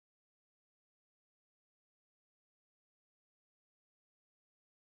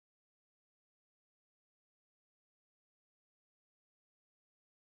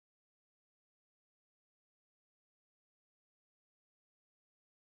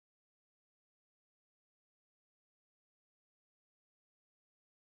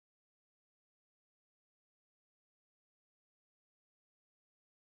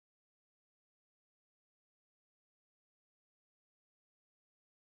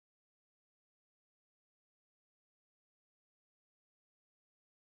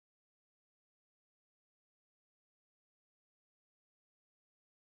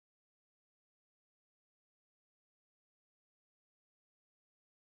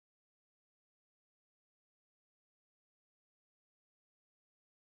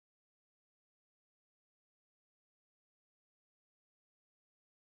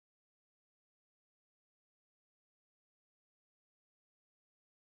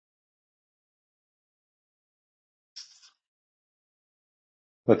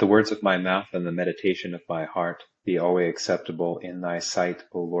Let the words of my mouth and the meditation of my heart be always acceptable in thy sight,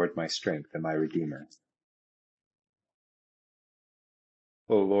 O Lord, my strength and my Redeemer.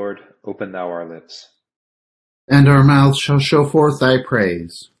 O Lord, open thou our lips. And our mouths shall show forth thy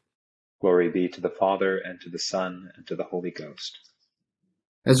praise. Glory be to the Father, and to the Son, and to the Holy Ghost.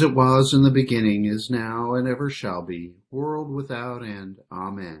 As it was in the beginning, is now, and ever shall be, world without end.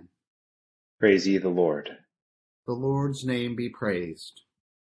 Amen. Praise ye the Lord. The Lord's name be praised.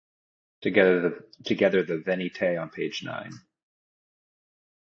 Together the Venite on page 9.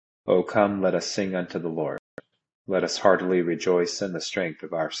 O come, let us sing unto the Lord. Let us heartily rejoice in the strength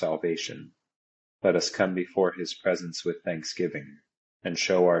of our salvation. Let us come before his presence with thanksgiving, and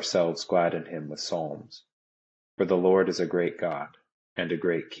show ourselves glad in him with psalms. For the Lord is a great God, and a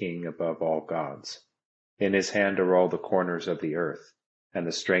great King above all gods. In his hand are all the corners of the earth, and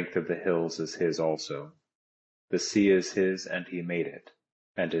the strength of the hills is his also. The sea is his, and he made it,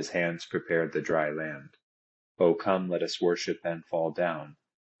 and his hands prepared the dry land. O come, let us worship and fall down,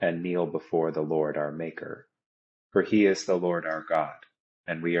 and kneel before the Lord our Maker. For he is the Lord our God,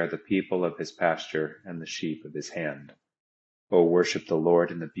 and we are the people of his pasture and the sheep of his hand. O worship the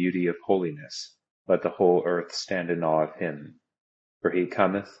Lord in the beauty of holiness. Let the whole earth stand in awe of him. For he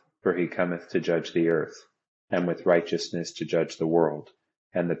cometh to judge the earth, and with righteousness to judge the world,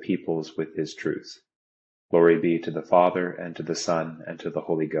 and the peoples with his truth. Glory be to the Father, and to the Son, and to the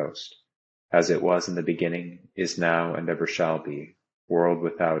Holy Ghost, as it was in the beginning, is now, and ever shall be, world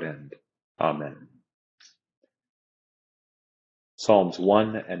without end. Amen. Psalms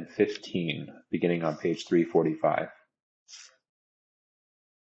 1 and 15, beginning on page 345.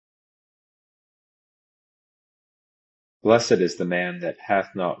 Blessed is the man that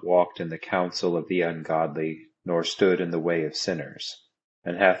hath not walked in the counsel of the ungodly, nor stood in the way of sinners,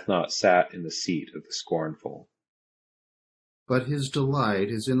 and hath not sat in the seat of the scornful. But his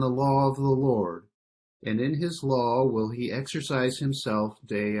delight is in the law of the Lord, and in his law will he exercise himself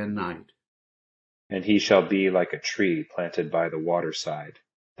day and night. And he shall be like a tree planted by the waterside,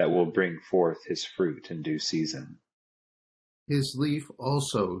 that will bring forth his fruit in due season. His leaf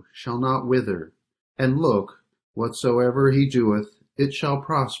also shall not wither, and look, whatsoever he doeth, it shall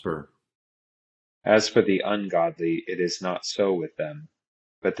prosper. As for the ungodly, it is not so with them,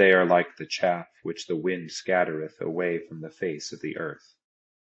 but they are like the chaff which the wind scattereth away from the face of the earth.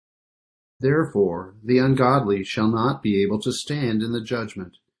 Therefore the ungodly shall not be able to stand in the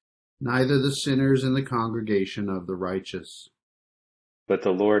judgment, neither the sinners in the congregation of the righteous. But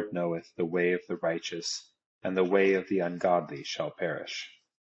the Lord knoweth the way of the righteous, and the way of the ungodly shall perish.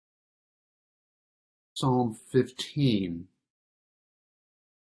 Psalm 15.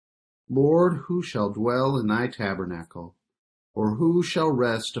 Lord, who shall dwell in thy tabernacle, or who shall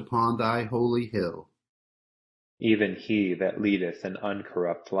rest upon thy holy hill? Even he that leadeth an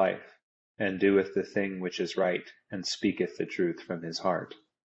uncorrupt life, and doeth the thing which is right, and speaketh the truth from his heart.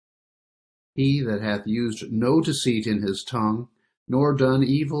 He that hath used no deceit in his tongue, nor done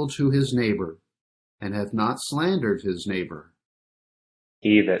evil to his neighbor, and hath not slandered his neighbor.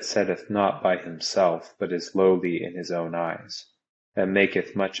 He that setteth not by himself, but is lowly in his own eyes, and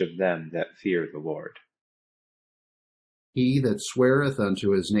maketh much of them that fear the Lord. He that sweareth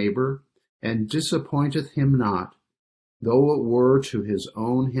unto his neighbor, and disappointeth him not, though it were to his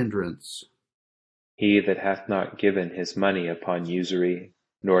own hindrance. He that hath not given his money upon usury,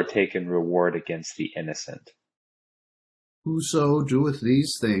 nor taken reward against the innocent. Whoso doeth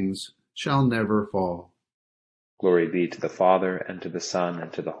these things shall never fall. Glory be to the Father, and to the Son,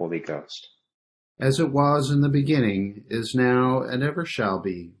 and to the Holy Ghost. As it was in the beginning, is now, and ever shall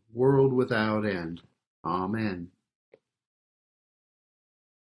be, world without end. Amen.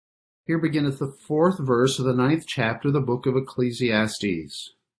 Here beginneth the 4th verse of the 9th chapter of the book of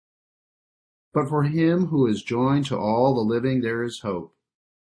Ecclesiastes. But for him who is joined to all the living there is hope,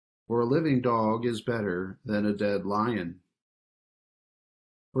 for a living dog is better than a dead lion.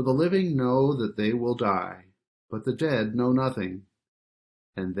 For the living know that they will die, but the dead know nothing,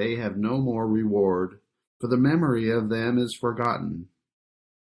 and they have no more reward, for the memory of them is forgotten.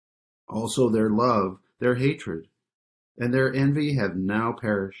 Also their love, their hatred, and their envy have now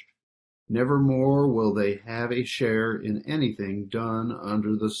perished. Never more will they have a share in anything done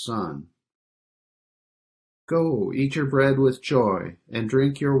under the sun. Go, eat your bread with joy, and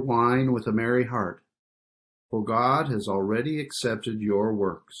drink your wine with a merry heart, for God has already accepted your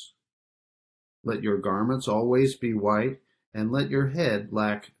works. Let your garments always be white, and let your head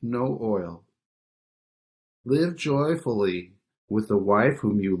lack no oil. Live joyfully with the wife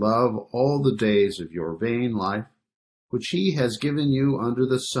whom you love all the days of your vain life, which he has given you under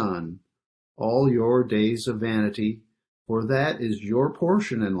the sun, all your days of vanity, for that is your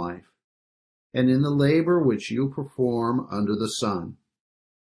portion in life, and in the labor which you perform under the sun.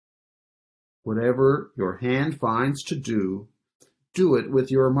 Whatever your hand finds to do, do it with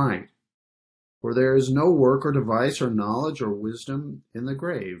your might. For there is no work or device or knowledge or wisdom in the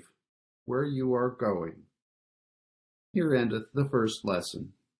grave, where you are going. Here endeth the first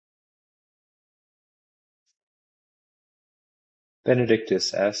lesson.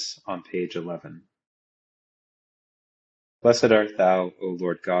 Benedictus S. on page 11. Blessed art thou, O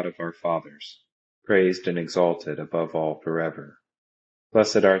Lord God of our fathers, praised and exalted above all forever.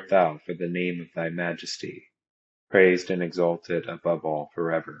 Blessed art thou for the name of thy majesty, praised and exalted above all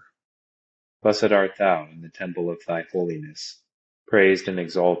forever. Blessed art thou in the temple of thy holiness, praised and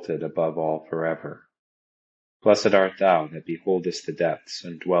exalted above all forever. Blessed art thou that beholdest the depths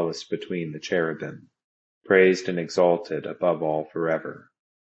and dwellest between the cherubim, praised and exalted above all forever.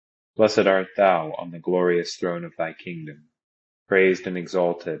 Blessed art thou on the glorious throne of thy kingdom, praised and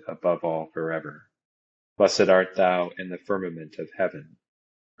exalted above all forever. Blessed art thou in the firmament of heaven,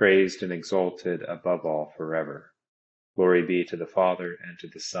 praised and exalted above all forever. Glory be to the Father, and to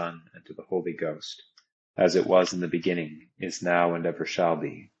the Son, and to the Holy Ghost, as it was in the beginning, is now, and ever shall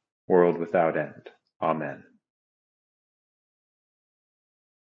be, world without end. Amen.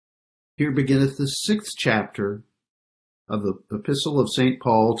 Here beginneth the 6th chapter of the Epistle of St.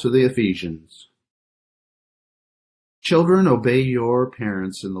 Paul to the Ephesians. Children, obey your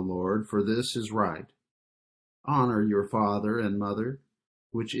parents in the Lord, for this is right. Honor your father and mother,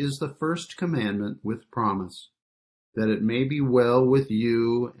 which is the first commandment with promise, that it may be well with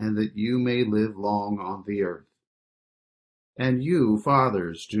you and that you may live long on the earth. And you,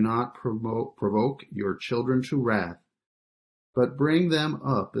 fathers, do not provoke your children to wrath, but bring them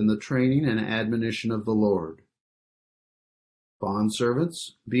up in the training and admonition of the Lord.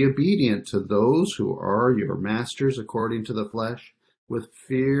 Bondservants, be obedient to those who are your masters according to the flesh, with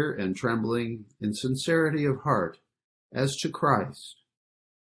fear and trembling, in sincerity of heart, as to Christ,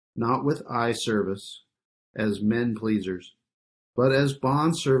 not with eye service, as men pleasers, but as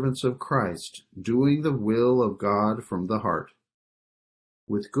bondservants of Christ, doing the will of God from the heart,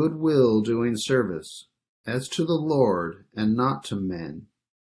 with good will doing service, as to the Lord and not to men,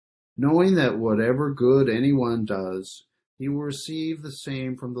 knowing that whatever good anyone does, he will receive the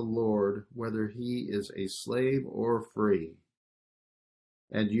same from the Lord, whether he is a slave or free.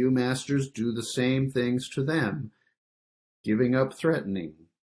 And you, masters, do the same things to them, giving up threatening,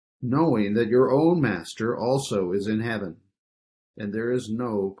 knowing that your own master also is in heaven, and there is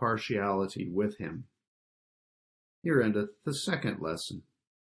no partiality with him. Here endeth the 2nd lesson.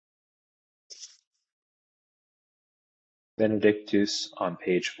 Benedictus on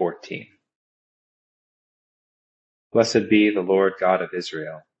page 14. Blessed be the Lord God of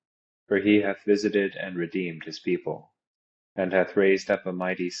Israel, for he hath visited and redeemed his people, and hath raised up a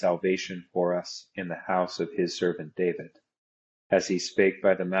mighty salvation for us in the house of his servant David, as he spake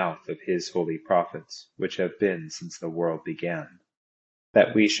by the mouth of his holy prophets, which have been since the world began,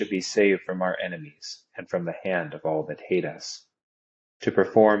 that we should be saved from our enemies, and from the hand of all that hate us, to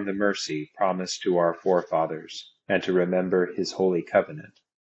perform the mercy promised to our forefathers, and to remember his holy covenant,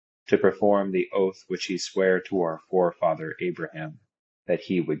 to perform the oath which he sware to our forefather Abraham, that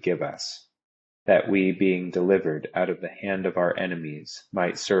he would give us, that we, being delivered out of the hand of our enemies,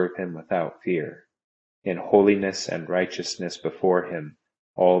 might serve him without fear, in holiness and righteousness before him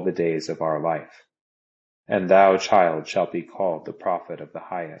all the days of our life. And thou, child, shalt be called the prophet of the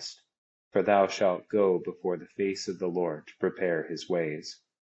highest, for thou shalt go before the face of the Lord to prepare his ways,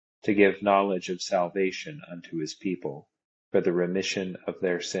 to give knowledge of salvation unto his people, for the remission of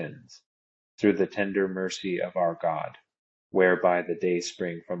their sins, through the tender mercy of our God, whereby the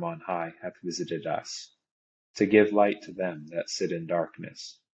dayspring from on high hath visited us, to give light to them that sit in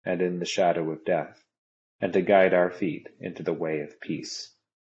darkness, and in the shadow of death, and to guide our feet into the way of peace.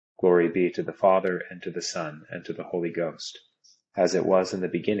 Glory be to the Father, and to the Son, and to the Holy Ghost, as it was in the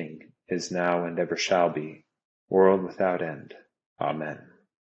beginning, is now, and ever shall be, world without end. Amen.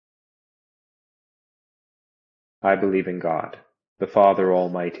 I believe in God, the Father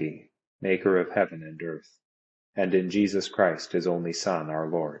Almighty, maker of heaven and earth, and in Jesus Christ, his only Son, our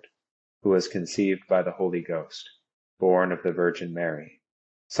Lord, who was conceived by the Holy Ghost, born of the Virgin Mary,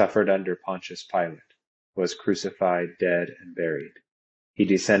 suffered under Pontius Pilate, was crucified, dead, and buried. He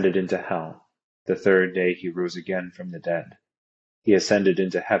descended into hell. The 3rd day he rose again from the dead. He ascended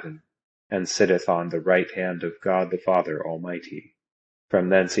into heaven, and sitteth on the right hand of God the Father Almighty. From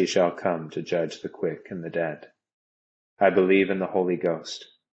thence he shall come to judge the quick and the dead. I believe in the Holy Ghost,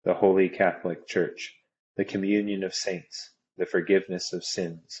 the Holy Catholic Church, the communion of saints, the forgiveness of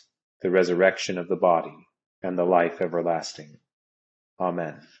sins, the resurrection of the body, and the life everlasting.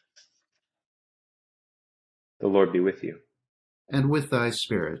 Amen. The Lord be with you. And with thy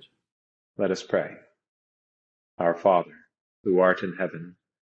spirit. Let us pray. Our Father, who art in heaven,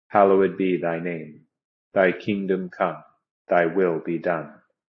 hallowed be thy name. Thy kingdom come, thy will be done,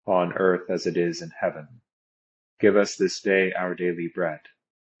 on earth as it is in heaven. Give us this day our daily bread,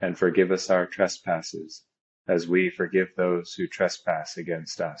 and forgive us our trespasses, as we forgive those who trespass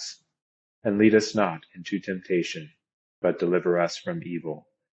against us. And lead us not into temptation, but deliver us from evil.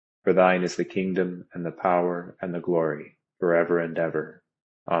 For thine is the kingdom, and the power, and the glory, forever and ever.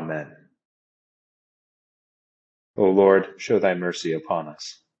 Amen. O Lord, show thy mercy upon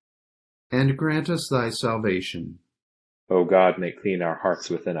us. And grant us thy salvation. O God, make clean our hearts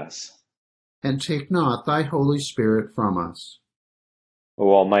within us. And take not thy Holy Spirit from us. O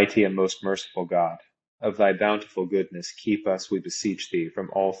Almighty and most merciful God, of thy bountiful goodness keep us, we beseech thee, from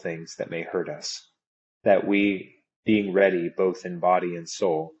all things that may hurt us, that we, being ready both in body and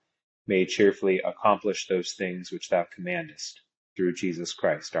soul, may cheerfully accomplish those things which thou commandest, through Jesus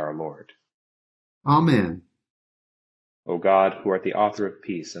Christ our Lord. Amen. O God, who art the author of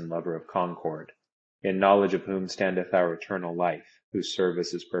peace and lover of concord, in knowledge of whom standeth our eternal life, whose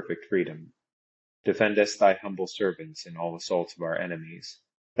service is perfect freedom, defend us, thy humble servants, in all assaults of our enemies,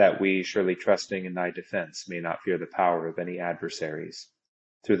 that we, surely trusting in thy defense, may not fear the power of any adversaries,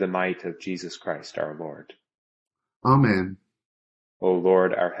 through the might of Jesus Christ our Lord. Amen. O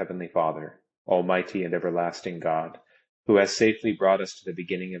Lord, our heavenly Father, almighty and everlasting God, who hast safely brought us to the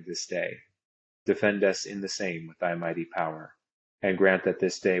beginning of this day, defend us in the same with thy mighty power, and grant that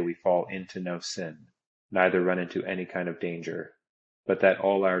this day we fall into no sin, neither run into any kind of danger, but that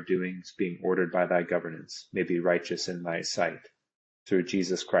all our doings, being ordered by thy governance, may be righteous in thy sight, through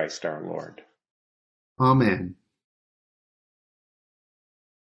Jesus Christ our Lord. Amen.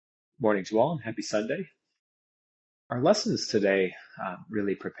 Morning to all, and happy Sunday. Our lessons today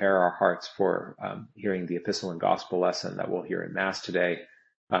really prepare our hearts for hearing the epistle and gospel lesson that we'll hear in Mass today.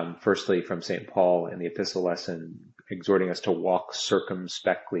 Firstly, from St. Paul in the epistle lesson, exhorting us to walk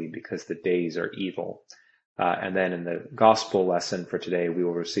circumspectly because the days are evil. And then in the gospel lesson for today, we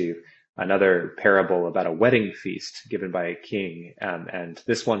will receive another parable about a wedding feast given by a king. And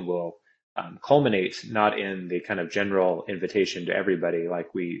this one will culminate not in the kind of general invitation to everybody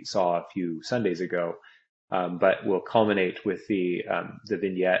like we saw a few Sundays ago, but will culminate with the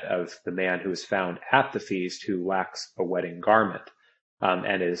vignette of the man who is found at the feast who lacks a wedding garment,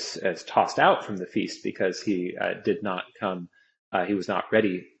 and is tossed out from the feast because he did not come. He was not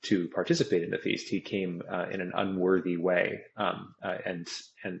ready to participate in the feast. He came in an unworthy way, and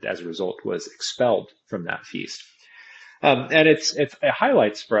as a result was expelled from that feast. And it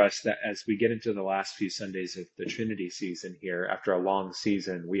highlights for us that as we get into the last few Sundays of the Trinity season here, after a long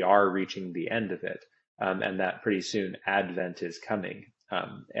season, we are reaching the end of it. And that pretty soon Advent is coming,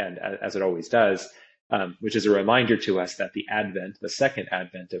 and as it always does, which is a reminder to us that the Advent, the second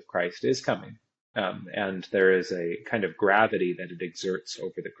Advent of Christ, is coming. And there is a kind of gravity that it exerts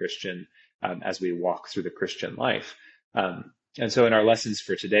over the Christian as we walk through the Christian life. And so in our lessons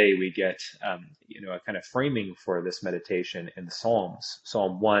for today, we get a kind of framing for this meditation in the Psalms.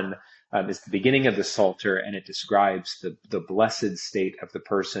 Psalm 1 is the beginning of the Psalter, and it describes the blessed state of the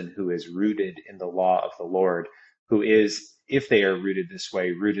person who is rooted in the law of the Lord, who is, if they are rooted this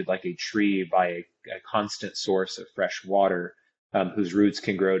way, rooted like a tree by a constant source of fresh water, whose roots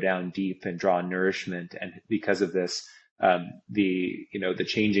can grow down deep and draw nourishment. And because of this, the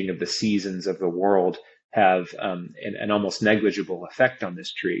changing of the seasons of the world have an almost negligible effect on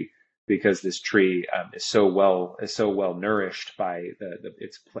this tree, because this tree is so well nourished by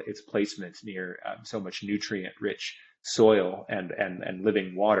its placement near so much nutrient-rich soil and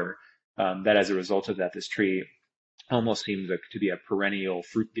living water, that as a result of that, this tree almost seems to be a perennial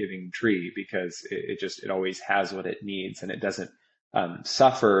fruit-giving tree, because it always has what it needs, and it doesn't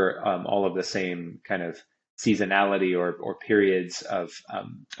suffer all of the same kind of seasonality or periods of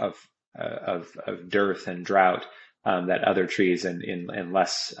dearth and drought that other trees in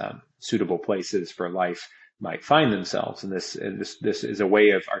less suitable places for life might find themselves. And this is a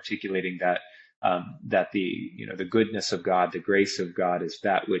way of articulating that the goodness of God, the grace of God, is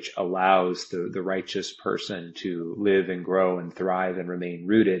that which allows the righteous person to live and grow and thrive and remain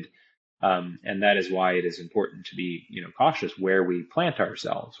rooted. And that is why it is important to be cautious where we plant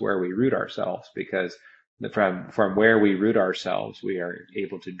ourselves, where we root ourselves, because from where we root ourselves, we are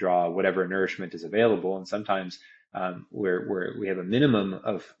able to draw whatever nourishment is available. And sometimes we have a minimum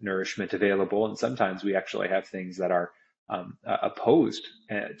of nourishment available, and sometimes we actually have things that are opposed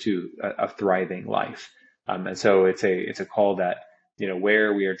to a thriving life. And so it's a call that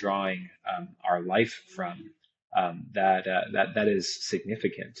where we are drawing our life from, that is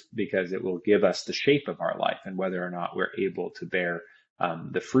significant, because it will give us the shape of our life and whether or not we're able to bear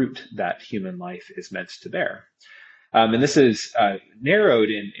the fruit that human life is meant to bear. And this is narrowed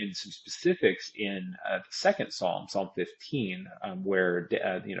in some specifics in the second Psalm, Psalm 15, where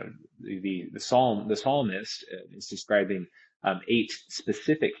the psalmist is describing 8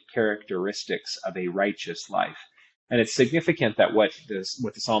 specific characteristics of a righteous life. And it's significant that what the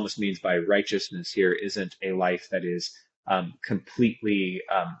psalmist means by righteousness here isn't a life that is completely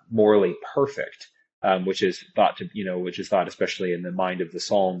morally perfect, which is thought, especially in the mind of the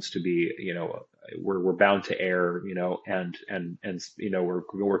Psalms, to be, we're bound to err, and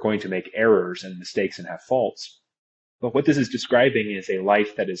we're going to make errors and mistakes and have faults. But what this is describing is a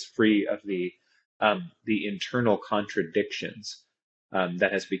life that is free of the internal contradictions,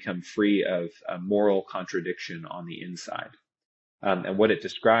 that has become free of moral contradiction on the inside. And what it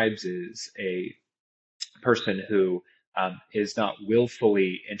describes is a person who is not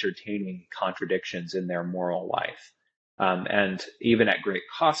willfully entertaining contradictions in their moral life. And even at great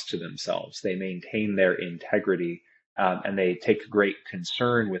cost to themselves, they maintain their integrity, and they take great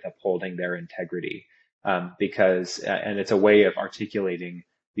concern with upholding their integrity, because it's a way of articulating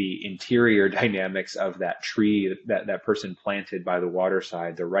the interior dynamics of that tree, that person planted by the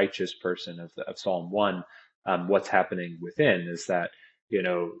waterside, the righteous person of Psalm 1. What's happening within is that,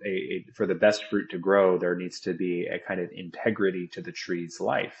 for the best fruit to grow, there needs to be a kind of integrity to the tree's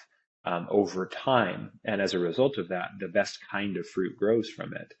life over time. And as a result of that, the best kind of fruit grows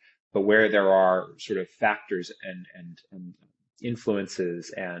from it. But where there are sort of factors and influences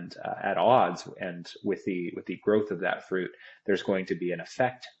and at odds and with the growth of that fruit, there's going to be an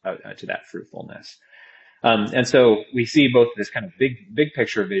effect to that fruitfulness. And so we see both this kind of big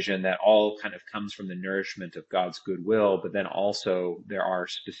picture vision that all kind of comes from the nourishment of God's goodwill, but then also there are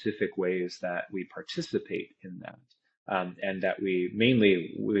specific ways that we participate in that, and that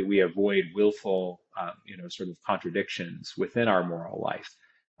we avoid willful, sort of contradictions within our moral life,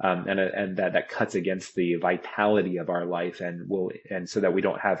 and that cuts against the vitality of our life, and so that we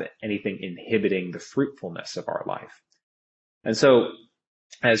don't have anything inhibiting the fruitfulness of our life. And so,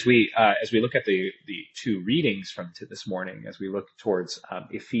 as we look at the 2 readings from this morning, as we look towards as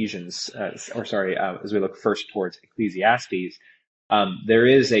we look first towards Ecclesiastes, there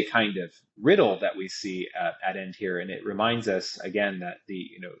is a kind of riddle that we see at end here, and it reminds us again that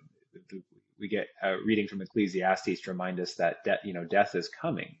we get a reading from Ecclesiastes to remind us that death is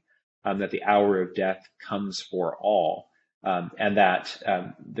coming, that the hour of death comes for all. And that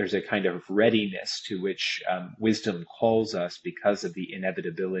there's a kind of readiness to which wisdom calls us because of the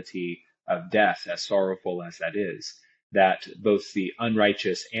inevitability of death, as sorrowful as that is, that both the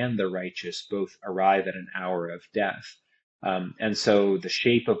unrighteous and the righteous both arrive at an hour of death. And so the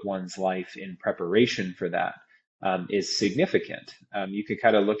shape of one's life in preparation for that is significant. You could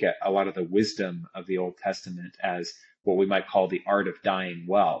kind of look at a lot of the wisdom of the Old Testament as what we might call the art of dying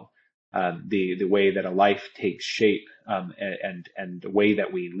well. The way that a life takes shape, and the way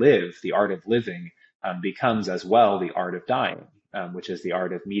that we live, the art of living, becomes as well the art of dying, which is the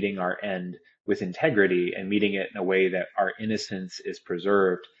art of meeting our end with integrity and meeting it in a way that our innocence is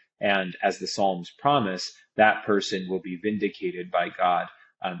preserved. And as the Psalms promise, that person will be vindicated by God,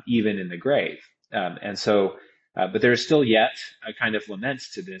 even in the grave. But there is still yet a kind of lament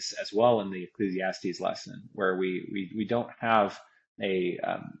to this as well in the Ecclesiastes lesson, where we don't have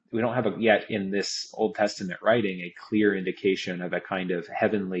yet in this Old Testament writing a clear indication of a kind of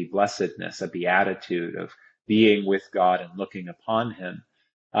heavenly blessedness, a beatitude of being with God and looking upon Him.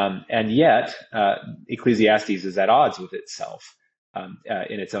 And yet, Ecclesiastes is at odds with itself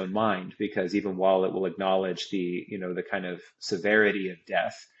in its own mind, because even while it will acknowledge the kind of severity of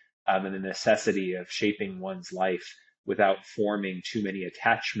death, and the necessity of shaping one's life without forming too many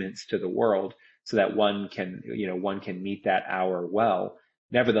attachments to the world, so that one can meet that hour well.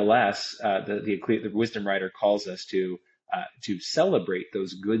 Nevertheless, the wisdom writer calls us to celebrate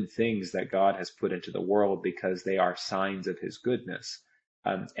those good things that God has put into the world, because they are signs of His goodness.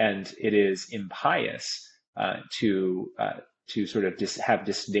 And it is impious to sort of have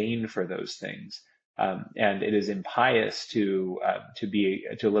disdain for those things. And it is impious to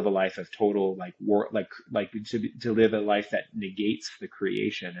live a life of total to live a life that negates the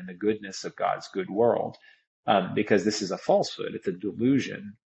creation and the goodness of God's good world, because this is a falsehood. It's a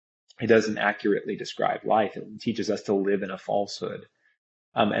delusion. It doesn't accurately describe life. It teaches us to live in a falsehood.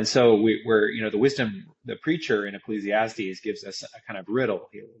 And so the preacher in Ecclesiastes gives us a kind of riddle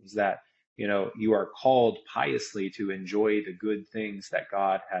here, is that you are called piously to enjoy the good things that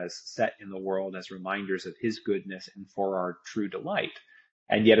God has set in the world as reminders of his goodness and for our true delight.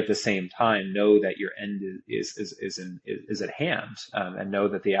 And yet at the same time, know that your end is at hand, and know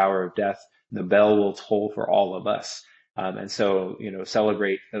that the hour of death, the bell will toll for all of us. And so,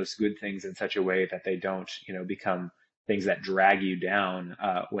 celebrate those good things in such a way that they don't, become things that drag you down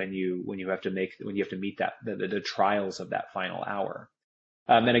when you have to meet the trials of that final hour.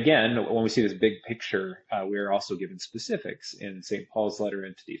 And again, when we see this big picture, we are also given specifics in St. Paul's letter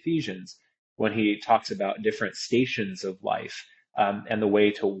into the Ephesians when he talks about different stations of life, and the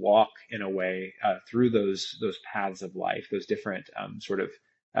way to walk in a way through those paths of life, those different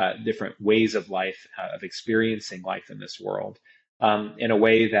different ways of life, of experiencing life in this world, in a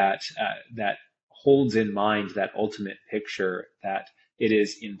way that holds in mind that ultimate picture that it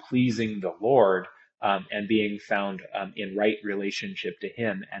is in pleasing the Lord, and being found in right relationship to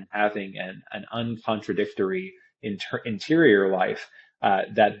him and having an uncontradictory interior life,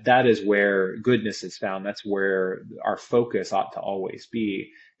 that is where goodness is found. That's where our focus ought to always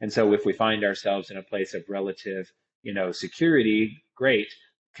be. And so if we find ourselves in a place of relative, security, great,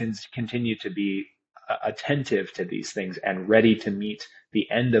 continue to be attentive to these things and ready to meet the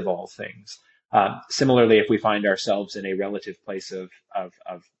end of all things. Similarly, if we find ourselves in a relative place of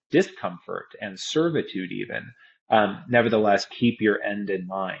discomfort and servitude even, nevertheless, keep your end in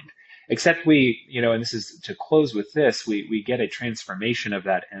mind. Except and this is to close with this, we get a transformation of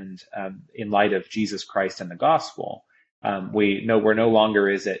that end in light of Jesus Christ and the gospel. We know we're no longer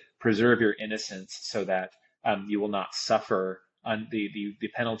is it preserve your innocence so that you will not suffer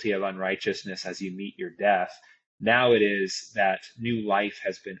the penalty of unrighteousness as you meet your death. Now it is that new life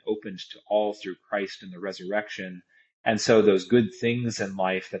has been opened to all through Christ and the resurrection. And so those good things in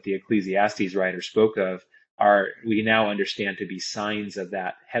life that the Ecclesiastes writer spoke of we now understand to be signs of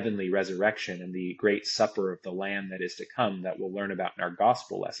that heavenly resurrection and the great supper of the Lamb that is to come, that we'll learn about in our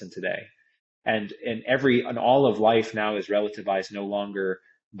gospel lesson today. And all of life now is relativized no longer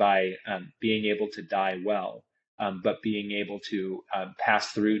by being able to die well, but being able to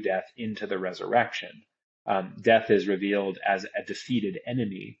pass through death into the resurrection. Death is revealed as a defeated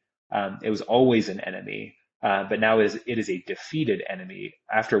enemy. It was always an enemy, but now it is a defeated enemy,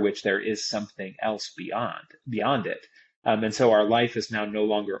 after which there is something else beyond it. And so our life is now no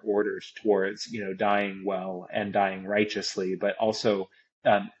longer ordered towards, dying well and dying righteously, but also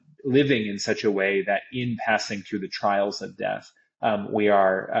living in such a way that in passing through the trials of death, we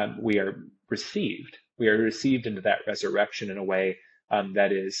are received. We are received into that resurrection in a way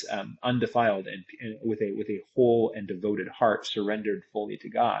that is undefiled and with a whole and devoted heart surrendered fully to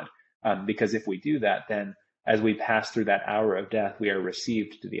God. Because if we do that, then as we pass through that hour of death, we are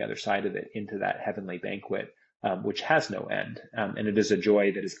received to the other side of it, into that heavenly banquet, which has no end. And it is a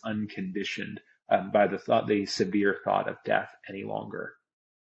joy that is unconditioned by the severe thought of death any longer.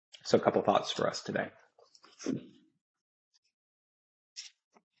 So a couple thoughts for us today.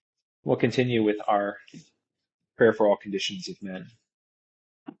 We'll continue with our prayer for all conditions of men.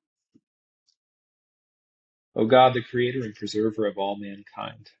 O God, the creator and preserver of all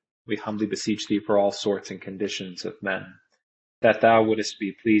mankind, we humbly beseech thee for all sorts and conditions of men, that thou wouldest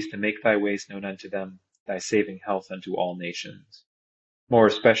be pleased to make thy ways known unto them, thy saving health unto all nations. More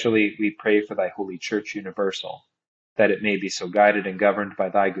especially we pray for thy holy Church universal, that it may be so guided and governed by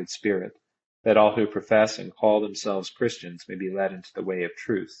thy good Spirit, that all who profess and call themselves Christians may be led into the way of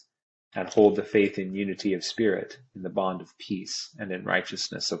truth, and hold the faith in unity of spirit, in the bond of peace, and in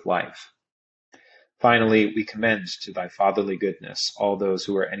righteousness of life. Finally, we commend to thy fatherly goodness all those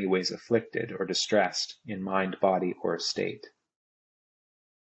who are anyways afflicted or distressed in mind, body, or estate.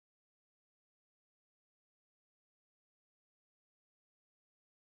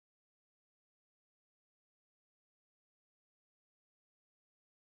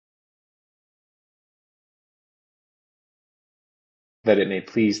 That it may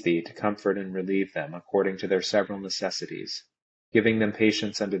please thee to comfort and relieve them according to their several necessities, giving them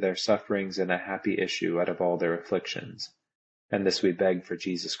patience under their sufferings and a happy issue out of all their afflictions. And this we beg for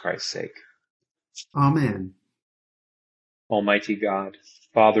Jesus Christ's sake. Amen. Almighty God,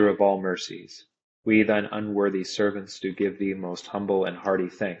 Father of all mercies, we thine unworthy servants do give thee most humble and hearty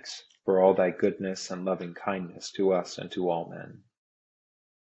thanks for all thy goodness and loving kindness to us and to all men.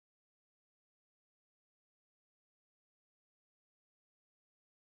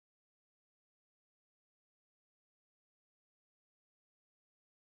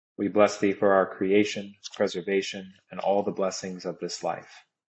 We bless thee for our creation, preservation, and all the blessings of this life,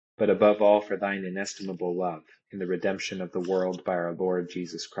 but above all for thine inestimable love in the redemption of the world by our Lord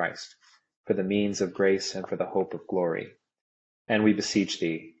Jesus Christ, for the means of grace and for the hope of glory. And we beseech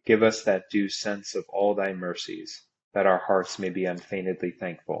thee, give us that due sense of all thy mercies, that our hearts may be unfeignedly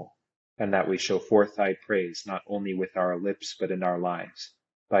thankful, and that we show forth thy praise not only with our lips but in our lives,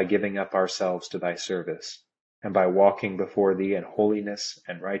 by giving up ourselves to thy service, and by walking before thee in holiness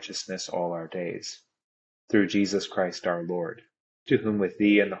and righteousness all our days. Through Jesus Christ our Lord, to whom with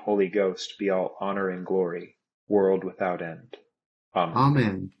thee and the Holy Ghost be all honor and glory, world without end. Amen.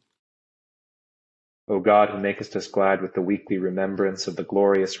 Amen. O God, who makest us glad with the weekly remembrance of the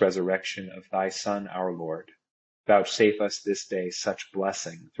glorious resurrection of thy Son, our Lord, vouchsafe us this day such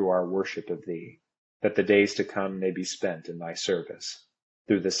blessing through our worship of thee, that the days to come may be spent in thy service,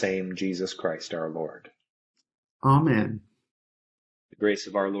 through the same Jesus Christ our Lord. Amen. The grace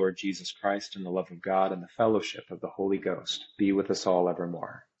of our Lord Jesus Christ, and the love of God, and the fellowship of the Holy Ghost be with us all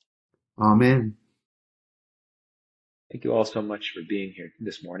evermore. Amen. Thank you all so much for being here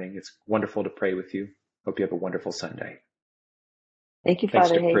this morning. It's wonderful to pray with you. Hope you have a wonderful Sunday. Thank you, Thanks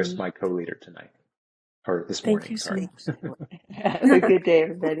Father to Chris, Hayden. my co-leader tonight. Or this Thank morning, you so sorry. much. Have a good day,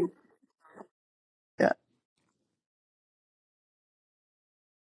 everybody.